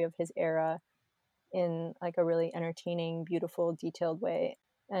story of his era in like a really entertaining, beautiful, detailed way.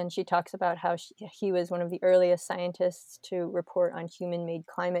 And she talks about how he was one of the earliest scientists to report on human-made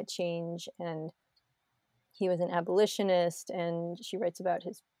climate change, and he was an abolitionist, and she writes about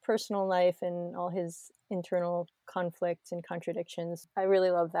his personal life and all his internal conflicts and contradictions. I really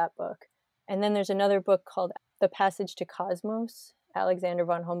love that book. And then there's another book called The Passage to Cosmos, Alexander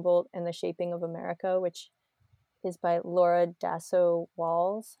von Humboldt and the Shaping of America, which is by Laura Dassow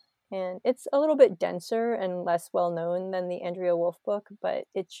Walls. And it's a little bit denser and less well known than the Andrew Wulf book, but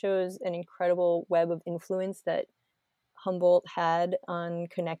it shows an incredible web of influence that Humboldt had on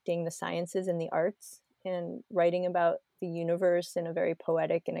connecting the sciences and the arts and writing about the universe in a very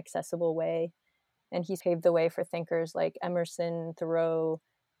poetic and accessible way. And he's paved the way for thinkers like Emerson, Thoreau,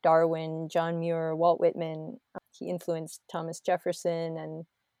 Darwin, John Muir, Walt Whitman. He influenced Thomas Jefferson and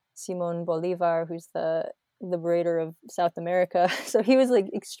Simon Bolivar, who's the liberator of South America. So he was like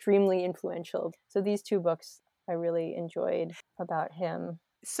extremely influential. So these two books I really enjoyed about him.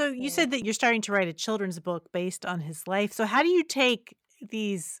 So you Yeah. said that you're starting to write a children's book based on his life. So how do you take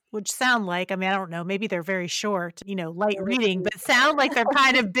these, which sound like, I mean, I don't know, maybe they're very short, light reading, but sound like they're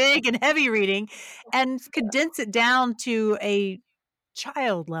kind of big and heavy reading, and condense it down to a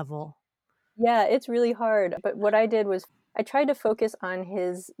child level? Yeah, it's really hard. But what I did was I tried to focus on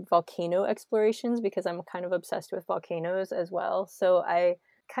his volcano explorations because I'm kind of obsessed with volcanoes as well. So I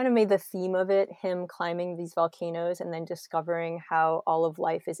kind of made the theme of it him climbing these volcanoes and then discovering how all of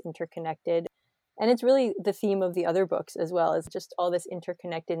life is interconnected. And it's really the theme of the other books as well, is just all this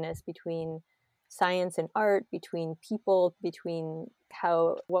interconnectedness between science and art, between people, between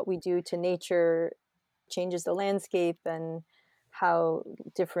how what we do to nature changes the landscape and how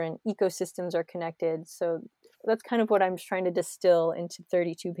different ecosystems are connected. So that's kind of what I'm trying to distill into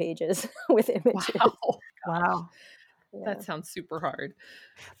 32 pages with images. Wow. Wow. Yeah. That sounds super hard.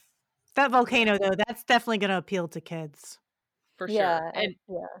 That volcano, though, that's definitely going to appeal to kids. For Yeah, sure. And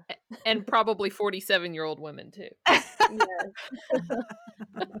yeah. and probably 47-year-old women too. Yeah.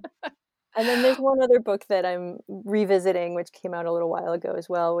 And then there's one other book that I'm revisiting, which came out a little while ago as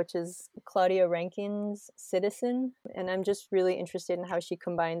well, which is Claudia Rankine's Citizen. And I'm just really interested in how she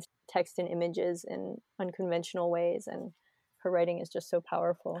combines text and images in unconventional ways. And her writing is just so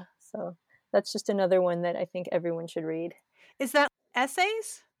powerful. So that's just another one that I think everyone should read. Is that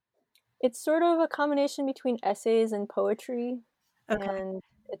essays? It's sort of a combination between essays and poetry. Okay. And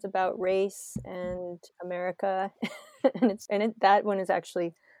it's about race and America. That one is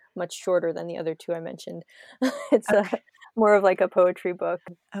actually much shorter than the other two I mentioned. It's Okay. more of like a poetry book,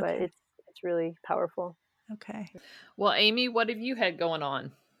 but Okay. it's really powerful. Okay. Well, Amy, what have you had going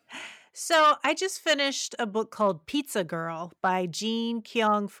on? So I just finished a book called Pizza Girl by Jean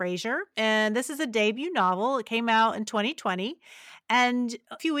Kyoung Frazier. And this is a debut novel. It came out in 2020. And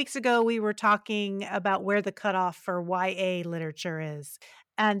a few weeks ago, we were talking about where the cutoff for YA literature is.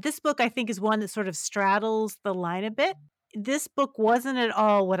 And this book, I think, is one that sort of straddles the line a bit. This book wasn't at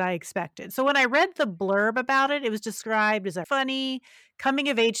all what I expected. So when I read the blurb about it, it was described as a funny coming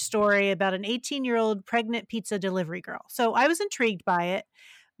of age story about an 18-year-old pregnant pizza delivery girl. So I was intrigued by it.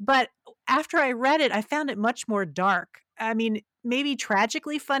 But after I read it, I found it much more dark. I mean, maybe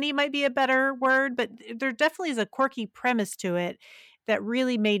tragically funny might be a better word, but there definitely is a quirky premise to it that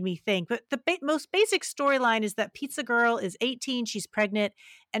really made me think. But the most basic storyline is that Pizza Girl is 18, she's pregnant,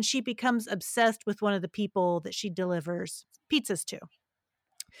 and she becomes obsessed with one of the people that she delivers pizzas to.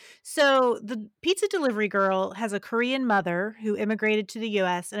 So the pizza delivery girl has a Korean mother who immigrated to the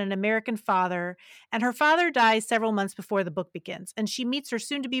US and an American father, and her father dies several months before the book begins. And she meets her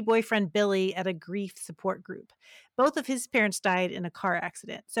soon to be boyfriend Billy at a grief support group. Both of his parents died in a car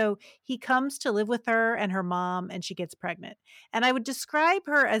accident. So he comes to live with her and her mom, and she gets pregnant. And I would describe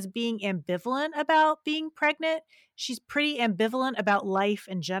her as being ambivalent about being pregnant. She's pretty ambivalent about life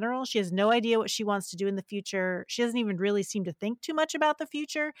in general. She has no idea what she wants to do in the future. She doesn't even really seem to think too much about the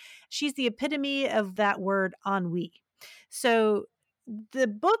future. She's the epitome of that word ennui. So the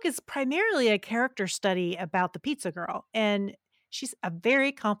book is primarily a character study about the pizza girl, and she's a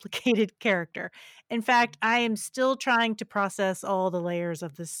very complicated character. In fact, I am still trying to process all the layers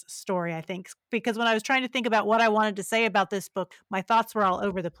of this story, I think, because when I was trying to think about what I wanted to say about this book, my thoughts were all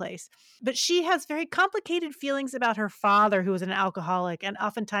over the place. But she has very complicated feelings about her father, who was an alcoholic and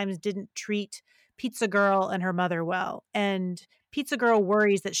oftentimes didn't treat Pizza Girl and her mother well. And Pizza Girl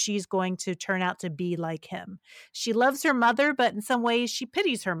worries that she's going to turn out to be like him. She loves her mother, but in some ways she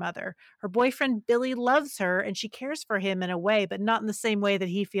pities her mother. Her boyfriend Billy loves her and she cares for him in a way, but not in the same way that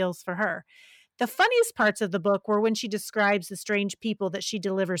he feels for her. The funniest parts of the book were when she describes the strange people that she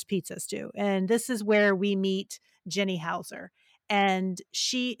delivers pizzas to. And this is where we meet Jenny Hauser. And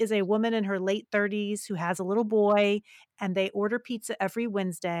she is a woman in her late 30s who has a little boy, and they order pizza every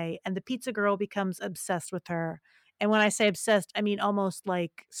Wednesday. And the pizza girl becomes obsessed with her. And when I say obsessed, I mean almost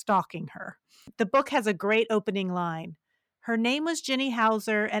like stalking her. The book has a great opening line. Her name was Jenny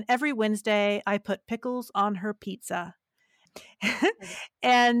Hauser, and every Wednesday I put pickles on her pizza.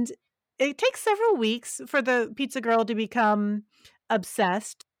 And it takes several weeks for the pizza girl to become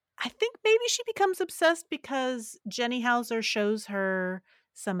obsessed. I think maybe she becomes obsessed because Jenny Hauser shows her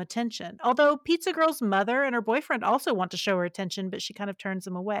some attention. Although Pizza Girl's mother and her boyfriend also want to show her attention, but she kind of turns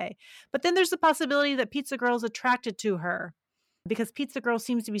them away. But then there's the possibility that Pizza Girl's attracted to her because Pizza Girl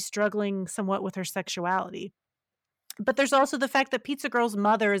seems to be struggling somewhat with her sexuality. But there's also the fact that Pizza Girl's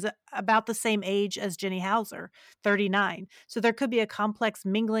mother is about the same age as Jenny Hauser, 39. So there could be a complex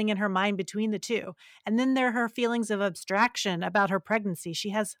mingling in her mind between the two. And then there are her feelings of abstraction about her pregnancy.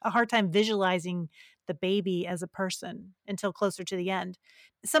 She has a hard time visualizing the baby as a person until closer to the end.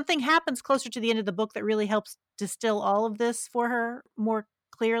 Something happens closer to the end of the book that really helps distill all of this for her more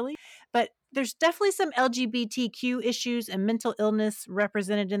clearly. But there's definitely some LGBTQ issues and mental illness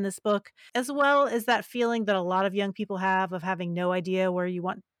represented in this book, as well as that feeling that a lot of young people have of having no idea where you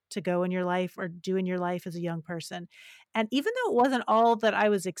want to go in your life or do in your life as a young person. And even though it wasn't all that I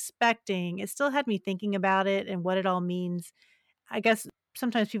was expecting, it still had me thinking about it and what it all means. I guess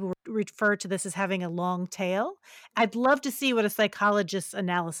sometimes people refer to this as having a long tail. I'd love to see what a psychologist's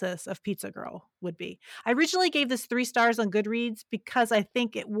analysis of Pizza Girl would be. I originally gave this 3 stars on Goodreads because I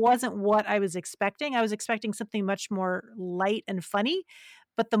think it wasn't what I was expecting. I was expecting something much more light and funny.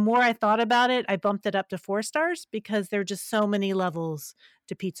 But the more I thought about it, I bumped it up to 4 stars because there are just so many levels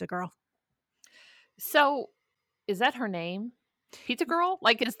to Pizza Girl. So, is that her name? Pizza Girl?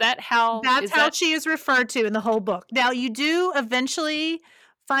 Like, is that how? That's how she is referred to in the whole book. Now, you do eventually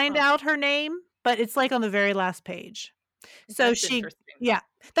find out her name, but it's like on the very last page. So That's interesting. yeah,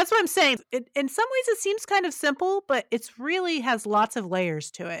 that's what I'm saying. In some ways, it seems kind of simple, but it's really has lots of layers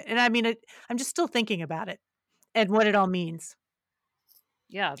to it. And I mean, I'm just still thinking about it and what it all means.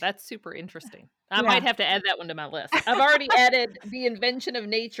 Yeah, that's super interesting. I Yeah. might have to add that one to my list. I've already added The Invention of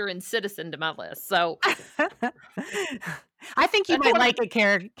Nature and Citizen to my list. So I think you That's might what like it,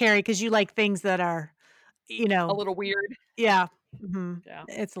 Carrie, because you like things that are, a little weird. yeah. hmm Yeah.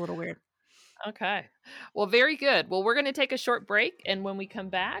 It's a little weird. Okay. Well, very good. Well, we're going to take a short break. And when we come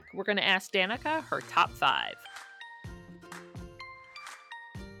back, we're going to ask Danica her top 5.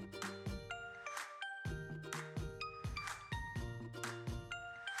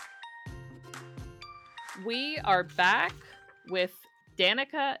 We are back with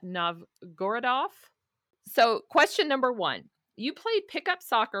Danica Novgorodoff. So, question number 1. You played pickup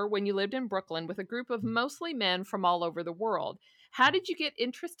soccer when you lived in Brooklyn with a group of mostly men from all over the world. How did you get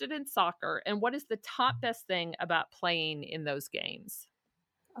interested in soccer, and what is the top best thing about playing in those games?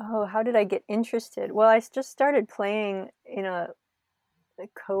 Oh, how did I get interested? Well, I just started playing in a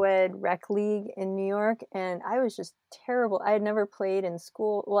co-ed rec league in New York, and I was just terrible. I had never played in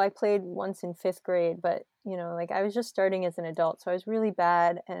school. Well, I played once in 5th grade, but like I was just starting as an adult, so I was really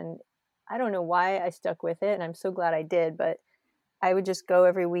bad, and I don't know why I stuck with it, and I'm so glad I did, but I would just go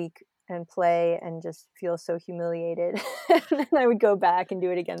every week and play and just feel so humiliated. And then I would go back and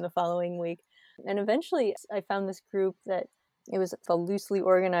do it again the following week. And eventually I found this group that it was a loosely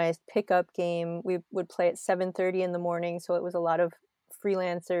organized pickup game. We would play at 7:30 in the morning, so it was a lot of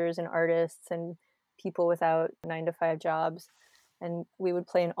freelancers and artists and people without 9-to-5 jobs. And we would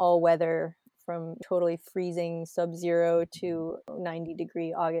play in all weather, from totally freezing sub-zero to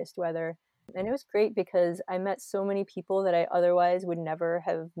 90-degree August weather. And it was great because I met so many people that I otherwise would never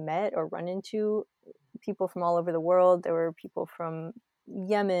have met or run into. People from all over the world. There were people from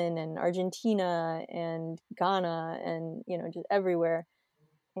Yemen and Argentina and Ghana and, just everywhere.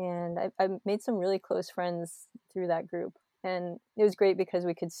 And I made some really close friends through that group. And it was great because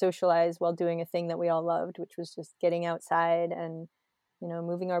we could socialize while doing a thing that we all loved, which was just getting outside and,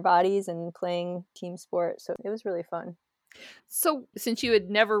 moving our bodies and playing team sport. So it was really fun. So, since you had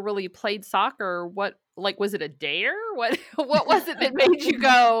never really played soccer, was it a dare? What was it that made you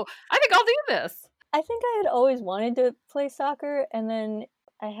go, I think I'll do this? I think I had always wanted to play soccer, and then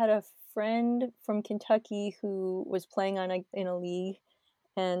I had a friend from Kentucky who was playing in a league,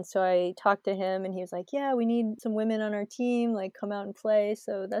 and so I talked to him, and he was like, "Yeah, we need some women on our team, like come out and play."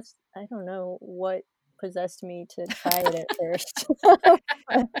 So I don't know what possessed me to try it at first.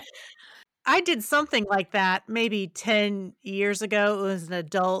 I did something like that maybe 10 years ago. It was an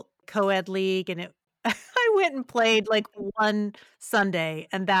adult co-ed league, and I went and played like one Sunday,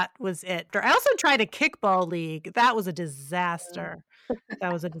 and that was it. I also tried a kickball league. That was a disaster.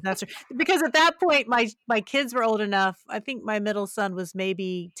 Because at that point my kids were old enough. I think my middle son was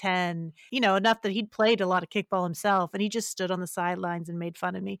maybe 10, enough that he'd played a lot of kickball himself, and he just stood on the sidelines and made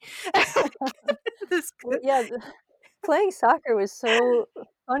fun of me. Yeah, playing soccer was so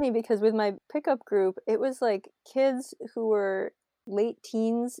funny because with my pickup group, it was like kids who were late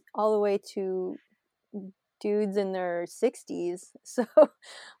teens all the way to dudes in their 60s. So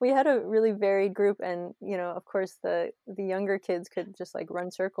we had a really varied group, and of course the younger kids could just like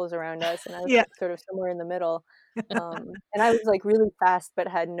run circles around us, and I was like, sort of somewhere in the middle. And I was like really fast but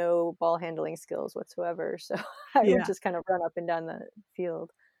had no ball handling skills whatsoever, so I would just kind of run up and down the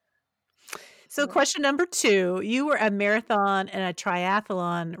field. So question number 2, you were a marathon and a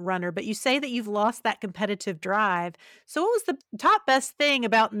triathlon runner, but you say that you've lost that competitive drive. So what was the top best thing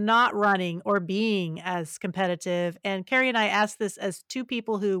about not running or being as competitive? And Carrie and I asked this as 2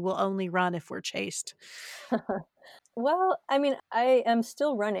 people who will only run if we're chased. Well, I mean, I am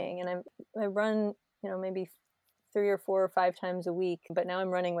still running, and I run, maybe 3 or 4 or 5 times a week, but now I'm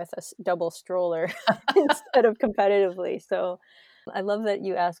running with a double stroller instead of competitively. So I love that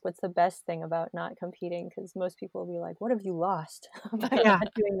you ask what's the best thing about not competing, because most people will be like, what have you lost by Yeah.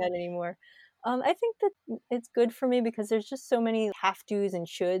 not doing that anymore? I think that it's good for me because there's just so many have tos and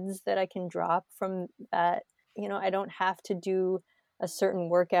shoulds that I can drop from that. I don't have to do a certain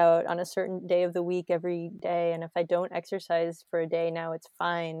workout on a certain day of the week every day. And if I don't exercise for a day now, it's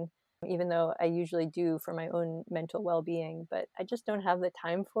fine, even though I usually do for my own mental well-being, but I just don't have the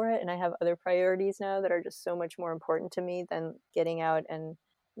time for it. And I have other priorities now that are just so much more important to me than getting out and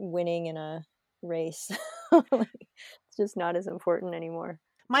winning in a race. It's just not as important anymore.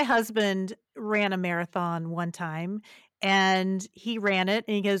 My husband ran a marathon one time, and he ran it,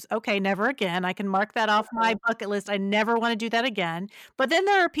 and he goes, "Okay, never again. I can mark that off my bucket list. I never wanna do that again." But then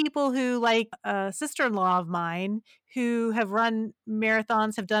there are people who, like a sister-in-law of mine, who have run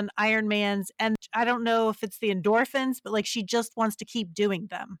marathons, have done Ironmans, and I don't know if it's the endorphins, but, like, she just wants to keep doing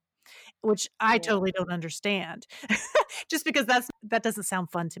them, which I Yeah. totally don't understand. Just because that doesn't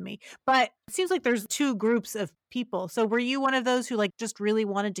sound fun to me. But it seems like there's 2 groups of people. So were you one of those who, like, just really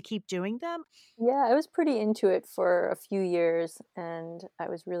wanted to keep doing them? Yeah, I was pretty into it for a few years, and I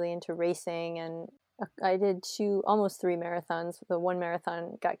was really into racing. And I did almost three marathons. The one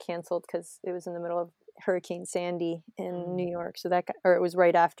marathon got canceled because it was in the middle of Hurricane Sandy in New York, so or it was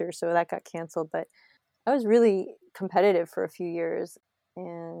right after, so that got canceled. But I was really competitive for a few years,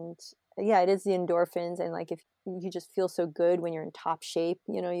 and yeah, it is the endorphins, and like if you just feel so good when you're in top shape,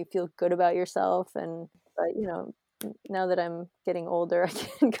 you feel good about yourself. And but now that I'm getting older, I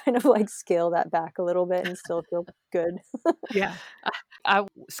can kind of like scale that back a little bit and still feel good. Yeah. I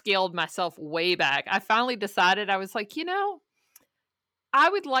scaled myself way back. I finally decided, I was like, I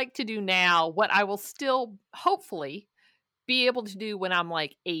would like to do now what I will still hopefully be able to do when I'm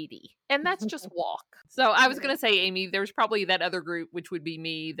like 80, and that's just walk. So I was going to say, Amy, there's probably that other group, which would be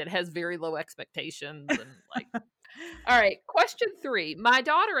me, that has very low expectations and like. All right, question 3. My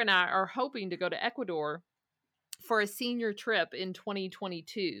daughter and I are hoping to go to Ecuador for a senior trip in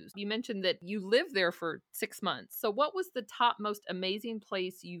 2022. You mentioned that you lived there for 6 months. So what was the top most amazing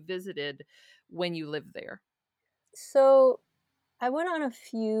place you visited when you lived there? So I went on a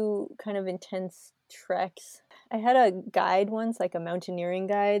few kind of intense treks. I had a guide once, like a mountaineering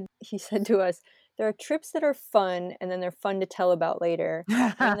guide. He said to us, there are trips that are fun and then they're fun to tell about later.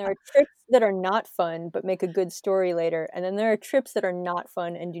 And then there are trips that are not fun but make a good story later. And then there are trips that are not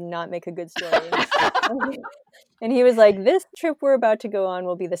fun and do not make a good story. And he was like, this trip we're about to go on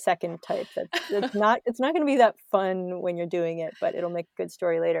will be the second type. It's not going to be that fun when you're doing it, but it'll make a good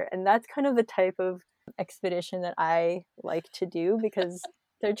story later. And that's kind of the type of expedition that I like to do, because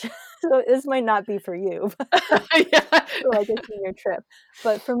they're just, so this might not be for you, Yeah. like a senior trip.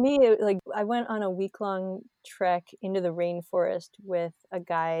 But for me, like I went on a week-long trek into the rainforest with a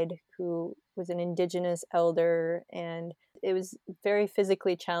guide who was an indigenous elder, and it was very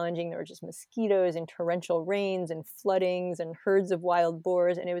physically challenging. There were just mosquitoes and torrential rains and floodings and herds of wild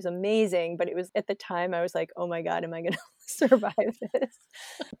boars, and it was amazing. But it was, at the time, I was like, oh my God, am I going to survive this?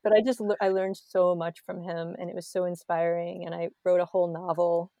 But I learned so much from him, and it was so inspiring. And I wrote a whole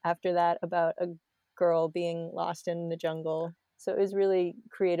novel after that about a girl being lost in the jungle. So it was really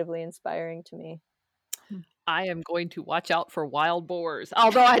creatively inspiring to me. I am going to watch out for wild boars,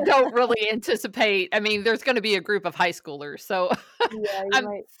 although I don't really anticipate. I mean, there's going to be a group of high schoolers, so Yeah, I'm you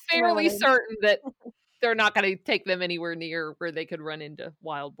might fairly want certain that they're not going to take them anywhere near where they could run into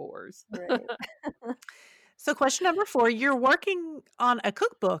wild boars. to, right. So question number 4, you're working on a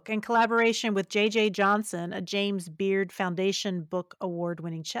cookbook in collaboration with J.J. Johnson, a James Beard Foundation Book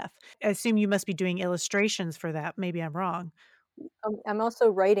Award-winning chef. I assume you must be doing illustrations for that. Maybe I'm wrong. I'm also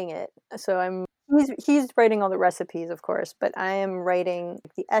writing it. So he's writing all the recipes, of course, but I am writing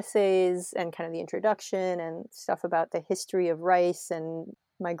the essays and kind of the introduction and stuff about the history of rice and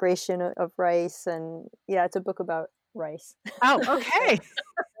migration of rice. And yeah, it's a book about rice. Oh, So okay.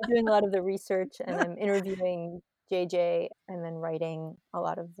 I'm doing a lot of the research, and I'm interviewing JJ and then writing a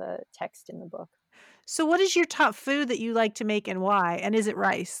lot of the text in the book. So what is your top food that you like to make and why? And is it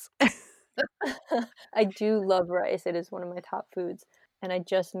rice? I do love rice. It is one of my top foods. And I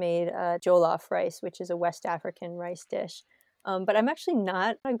just made jollof rice, which is a West African rice dish. But I'm actually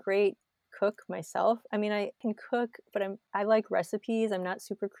not a great cook myself. I mean, I can cook, but I like recipes. I'm not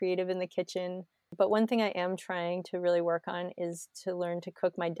super creative in the kitchen. But one thing I am trying to really work on is to learn to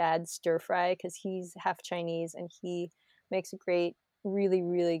cook my dad's stir fry, because he's half Chinese and he makes a great, really,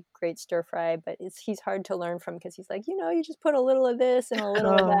 really great stir fry. But he's hard to learn from, because he's like, you just put a little of this and a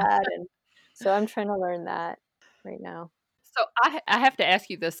little of Oh. that. And so I'm trying to learn that right now. So I have to ask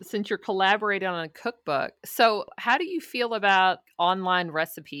you this, since you're collaborating on a cookbook. So how do you feel about online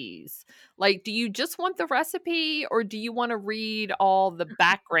recipes? Like, do you just want the recipe, or do you want to read all the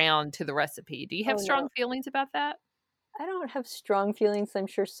background to the recipe? Do you have Oh strong no, feelings about that? I don't have strong feelings. I'm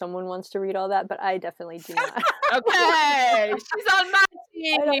sure someone wants to read all that, but I definitely do not. Okay, she's on my I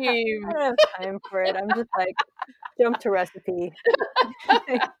team. don't have time for it. I'm just like, jump to recipe.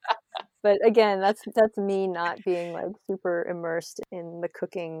 But again, that's me not being like super immersed in the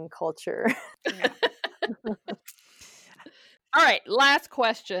cooking culture. Yeah. All right, last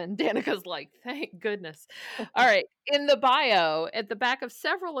question. Danica's like, thank goodness. All right, in the bio, at the back of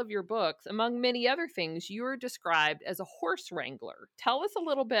several of your books, among many other things, you are described as a horse wrangler. Tell us a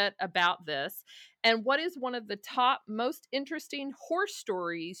little bit about this, and what is one of the top most interesting horse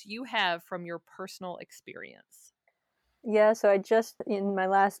stories you have from your personal experience? Yeah, so I just in my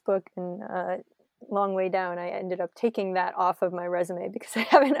last book in Long Way Down, I ended up taking that off of my resume because I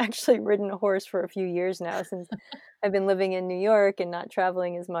haven't actually ridden a horse for a few years now since I've been living in New York and not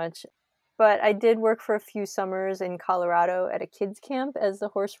traveling as much. But I did work for a few summers in Colorado at a kids camp as the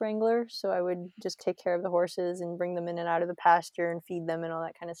horse wrangler. So I would just take care of the horses and bring them in and out of the pasture and feed them and all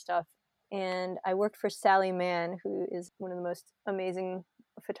that kind of stuff. And I worked for Sally Mann, who is one of the most amazing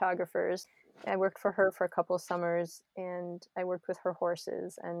photographers. I worked for her for a couple of summers and I worked with her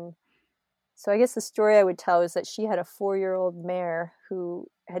horses. And so I guess the story I would tell is that she had a 4-year-old mare who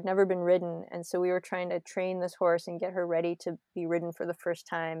had never been ridden. And so we were trying to train this horse and get her ready to be ridden for the first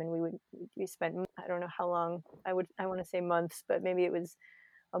time. And we spent, I don't know how long, I want to say months, but maybe it was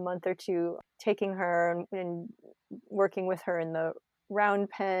a month or two, taking her and working with her in the round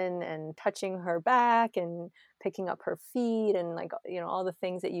pen and touching her back and picking up her feet and like, all the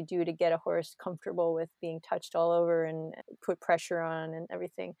things that you do to get a horse comfortable with being touched all over and put pressure on and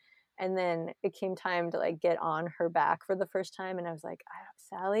everything. And then it came time to like get on her back for the first time. And I was like,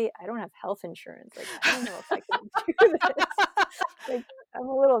 Sally, I don't have health insurance. Like, I don't know if I can do this. Like, I'm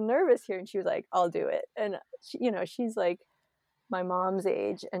a little nervous here. And she was like, I'll do it. And she, she's like my mom's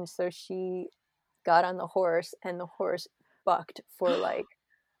age. And so she got on the horse and the horse bucked for like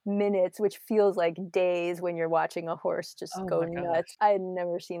minutes, which feels like days when you're watching a horse just Oh go my gosh. nuts. I had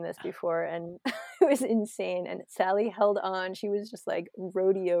never seen this before and it was insane. And Sally held on. She was just like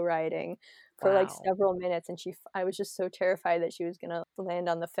rodeo riding for like Wow. several minutes. And I was just so terrified that she was going to land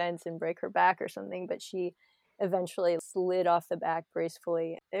on the fence and break her back or something. But she eventually slid off the back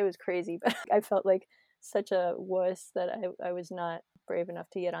gracefully. It was crazy, but I felt like such a wuss that I was not brave enough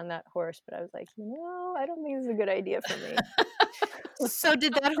to get on that horse. But I was like, I don't think this is a good idea for me. So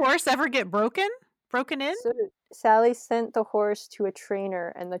did that horse ever get broken in? So Sally sent the horse to a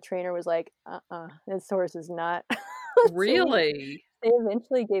trainer, and the trainer was like, this horse is not. Really? They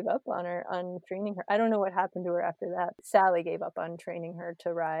eventually gave up on her, on training her. I don't know what happened to her after that. Sally gave up on training her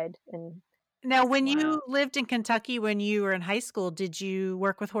to ride. And Now, when Wow. you lived in Kentucky when you were in high school, did you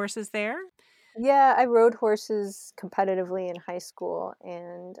work with horses there? yeah, I rode horses competitively in high school,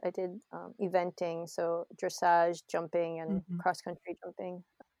 and I did eventing, so dressage, jumping, and Mhm. cross-country jumping.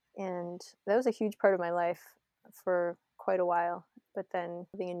 And that was a huge part of my life for quite a while. But then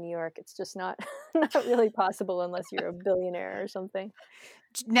living in New York, it's just not not really possible unless you're a billionaire or something.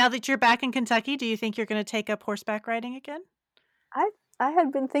 Now that you're back in Kentucky, do you think you're going to take up horseback riding again? I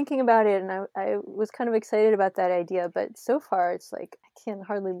had been thinking about it, and I was kind of excited about that idea. But so far, it's like I can't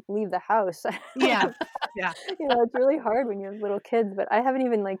hardly leave the house. Yeah. Yeah. It's really hard when you have little kids. But I haven't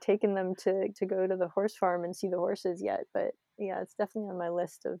even like taken them to go to the horse farm and see the horses yet. But yeah, it's definitely on my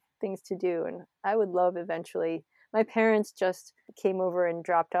list of things to do, and I would love eventually. My parents just came over and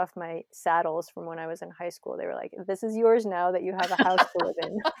dropped off my saddles from when I was in high school. They were like, "This is yours now that you have a house to live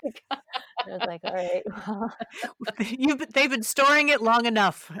in." And I was like, "All right." Well, They've been storing it long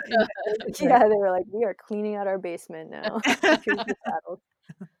enough. yeah, they were like, "We are cleaning out our basement now." Here's the saddles.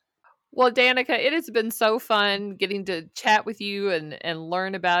 Well, Danica, it has been so fun getting to chat with you and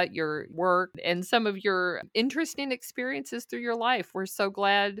learn about your work and some of your interesting experiences through your life. We're so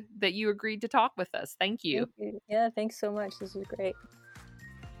glad that you agreed to talk with us. Thank you. Thank you. Yeah, thanks so much. This was great.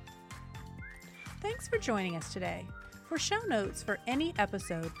 Thanks for joining us today. For show notes for any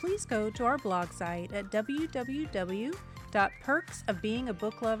episode, please go to our blog site at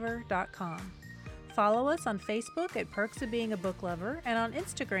www.perksofbeingabooklover.com. Follow us on Facebook at Perks of Being a Book Lover and on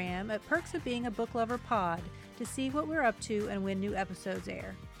Instagram at Perks of Being a Book Lover Pod to see what we're up to and when new episodes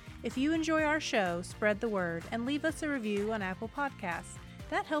air. If you enjoy our show, spread the word and leave us a review on Apple Podcasts.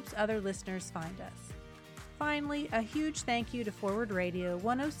 That helps other listeners find us. Finally, a huge thank you to Forward Radio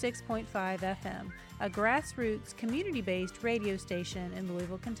 106.5 FM, a grassroots, community-based radio station in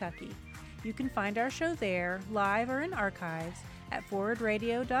Louisville, Kentucky. You can find our show there, live or in archives, at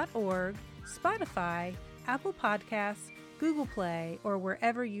forwardradio.org, Spotify, Apple Podcasts, Google Play, or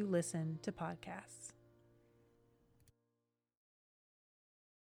wherever you listen to podcasts.